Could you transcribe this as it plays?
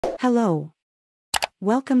Hello.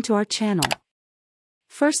 Welcome to our channel.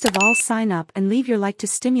 First of all, sign up and leave your like to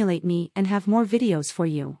stimulate me and have more videos for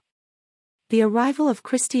you. The arrival of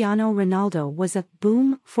Cristiano Ronaldo was a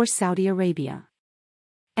boom for Saudi Arabia.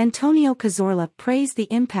 Antonio Cazorla praised the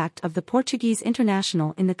impact of the Portuguese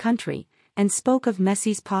international in the country, and spoke of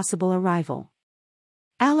Messi's possible arrival.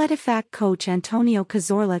 Al-Nassr coach Antonio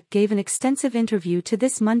Cazorla gave an extensive interview to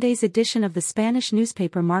this Monday's edition of the Spanish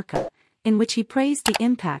newspaper Marca, in which he praised the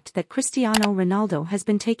impact that Cristiano Ronaldo has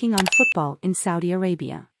been taking on football in Saudi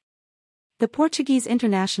Arabia. The Portuguese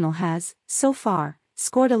international has, so far,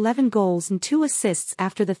 scored 11 goals and 2 assists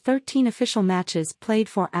after the 13 official matches played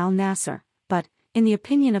for Al-Nassr, but, in the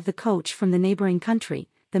opinion of the coach from the neighboring country,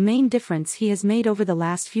 the main difference he has made over the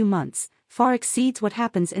last few months far exceeds what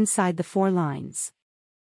happens inside the four lines.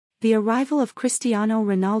 The arrival of Cristiano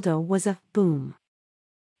Ronaldo was a boom.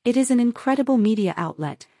 It is an incredible media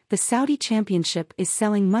outlet. The Saudi championship is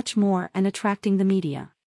selling much more and attracting the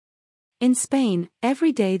media. In Spain,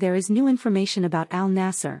 every day there is new information about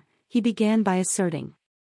Al-Nassr, he began by asserting.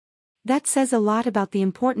 That says a lot about the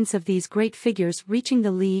importance of these great figures reaching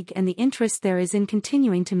the league and the interest there is in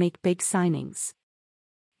continuing to make big signings.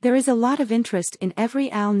 There is a lot of interest in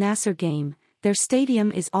every Al-Nassr game, their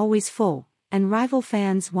stadium is always full, and rival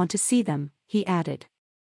fans want to see them, he added.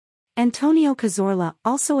 Antonio Cazorla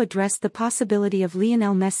also addressed the possibility of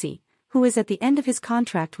Lionel Messi, who is at the end of his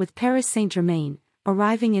contract with Paris Saint-Germain,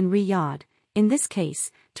 arriving in Riyadh, in this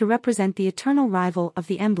case, to represent the eternal rival of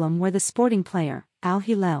the emblem where the sporting player, Al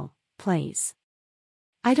Hilal, plays.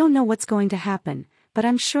 I don't know what's going to happen, but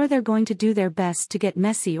I'm sure they're going to do their best to get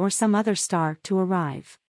Messi or some other star to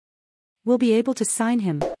arrive. We'll be able to sign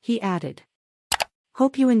him, he added.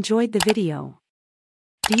 Hope you enjoyed the video.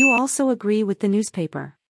 Do you also agree with the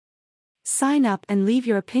newspaper? Sign up and leave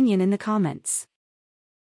your opinion in the comments.